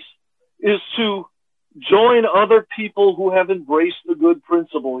embrace is to join other people who have embraced the good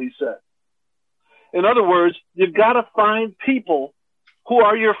principle, he said. In other words, you've got to find people who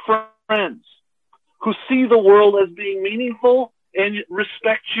are your friends, who see the world as being meaningful and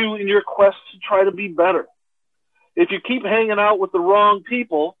respect you in your quest to try to be better. If you keep hanging out with the wrong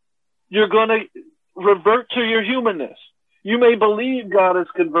people, you're going to revert to your humanness. You may believe God has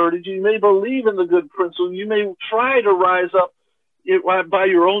converted you. You may believe in the good principle. You may try to rise up by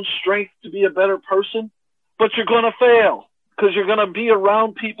your own strength to be a better person, but you're going to fail because you're going to be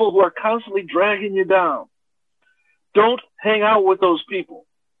around people who are constantly dragging you down. Don't hang out with those people.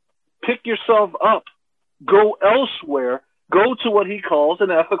 Pick yourself up. Go elsewhere. Go to what he calls an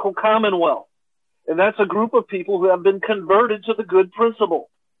ethical commonwealth. And that's a group of people who have been converted to the good principle.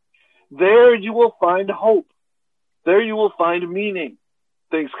 There you will find hope. There you will find meaning.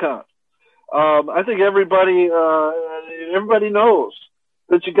 Thanks, Kant. I think everybody knows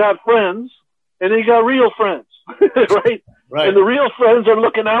that you got friends and then you got real friends, right? Right. And the real friends are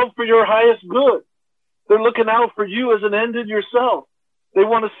looking out for your highest good. They're looking out for you as an end in yourself. They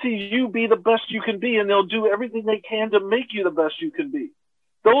want to see you be the best you can be, and they'll do everything they can to make you the best you can be.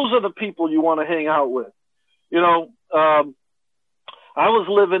 Those are the people you want to hang out with. You know, I was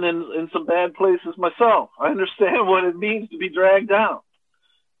living in some bad places myself. I understand what it means to be dragged down.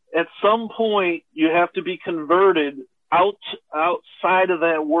 At some point, you have to be converted outside of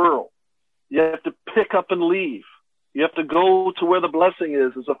that world. You have to pick up and leave. You have to go to where the blessing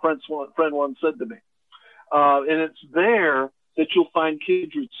is, as a friend once said to me. And it's there that you'll find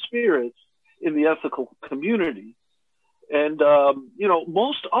kindred spirits in the ethical community. And,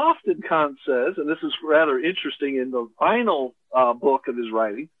 most often Kant says, and this is rather interesting in the final book of his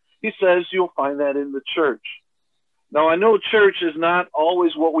writing, he says you'll find that in the church. Now, I know church is not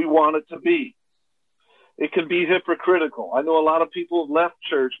always what we want it to be. It can be hypocritical. I know a lot of people have left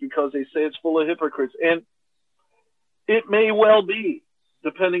church because they say it's full of hypocrites. And it may well be,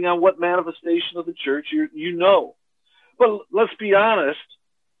 depending on what manifestation of the church you know. But let's be honest,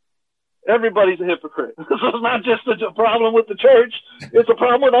 everybody's a hypocrite. This is not just a problem with the church. It's a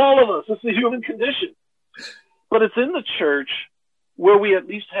problem with all of us. It's the human condition. But it's in the church where we at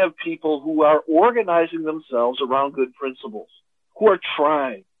least have people who are organizing themselves around good principles, who are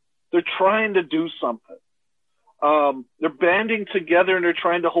trying. They're trying to do something. They're banding together and they're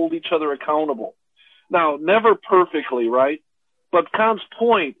trying to hold each other accountable. Now, never perfectly, right? But Kant's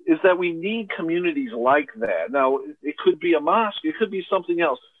point is that we need communities like that. Now, it could be a mosque. It could be something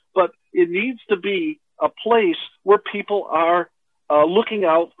else. But it needs to be a place where people are looking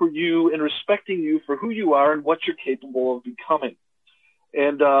out for you and respecting you for who you are and what you're capable of becoming.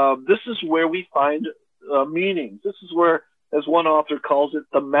 And this is where we find meaning. This is where, as one author calls it,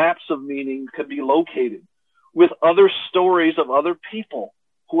 the maps of meaning can be located with other stories of other people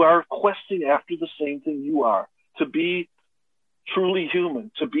who are questing after the same thing you are, to be truly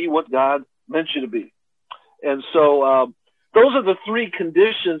human, to be what God meant you to be. And so those are the three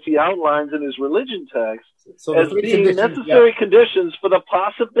conditions he outlines in his religion text as being necessary conditions for the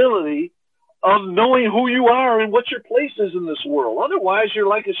possibility of knowing who you are and what your place is in this world. Otherwise, you're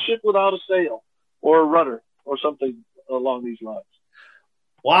like a ship without a sail or a rudder or something along these lines.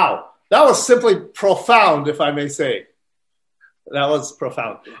 Wow. That was simply profound, if I may say. That was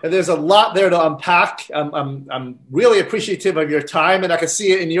profound. And there's a lot there to unpack. I'm really appreciative of your time, and I can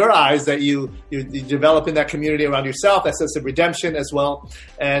see it in your eyes that you develop in that community around yourself, that sense of redemption as well.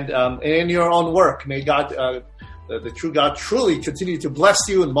 And in your own work, may God, the true God, truly continue to bless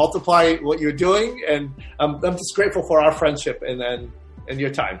you and multiply what you're doing. And I'm just grateful for our friendship and your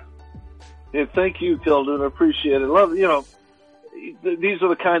time. Yeah, thank you, Tilden. I appreciate it. These are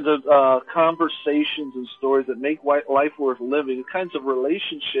the kinds of conversations and stories that make life worth living, the kinds of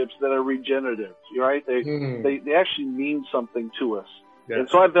relationships that are regenerative, right? They actually mean something to us. Yes. And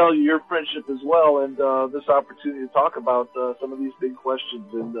so I value your friendship as well, and this opportunity to talk about some of these big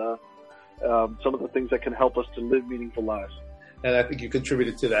questions and some of the things that can help us to live meaningful lives. And I think you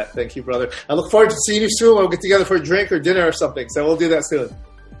contributed to that. Thank you, brother. I look forward to seeing you soon. We'll get together for a drink or dinner or something, so we'll do that soon.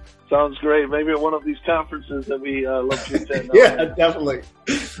 Sounds great. Maybe at one of these conferences that we love to attend. Yeah, definitely.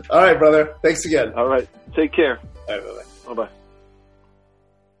 All right, brother. Thanks again. All right. Take care. All right, bye-bye. Bye-bye.